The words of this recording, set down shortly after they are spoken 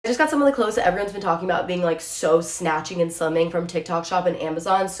just got some of the clothes that everyone's been talking about being like so snatching and slimming from TikTok Shop and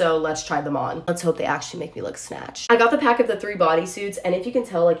Amazon, so let's try them on. Let's hope they actually make me look snatched. I got the pack of the 3 bodysuits, and if you can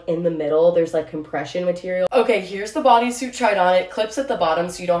tell, like in the middle there's like compression material. Okay, here's the bodysuit tried on. It clips at the bottom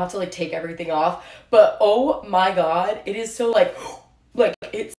so you don't have to like take everything off, but oh my god, it is so like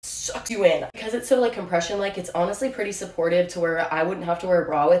it sucks you in. Because it's so like compression like, it's honestly pretty supportive to where I wouldn't have to wear a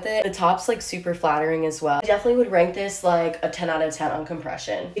bra with it. The top's like super flattering as well. I definitely would rank this like a 10 out of 10 on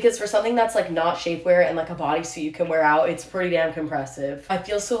compression, because for something that's like not shapewear and like a bodysuit you can wear out, it's pretty damn compressive. I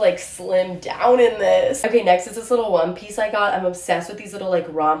feel so like slimmed down in this. Okay, next is this little one piece I got. I'm obsessed with these little like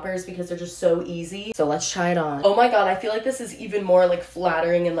rompers because they're just so easy. So let's try it on. Oh my god, I feel like this is even more like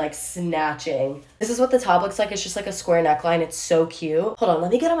flattering and like snatching. This is what the top looks like. It's just like a square neckline. It's so cute. Hold on, let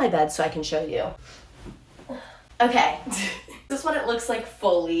me get on my bed so I can show you. Okay. This is what it looks like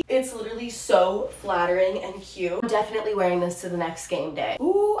fully. It's literally so flattering and cute. I'm definitely wearing this to the next game day.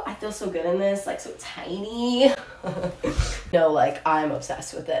 Ooh, I feel so good in this, like so tiny. No, like I'm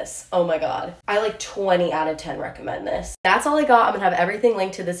obsessed with this. Oh my god. I like 20 out of 10 recommend this. That's all I got. I'm gonna have everything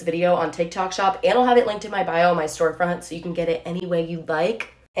linked to this video on TikTok Shop, and I'll have it linked in my bio on my storefront so you can get it any way you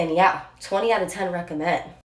like. And yeah, 20 out of 10 recommend.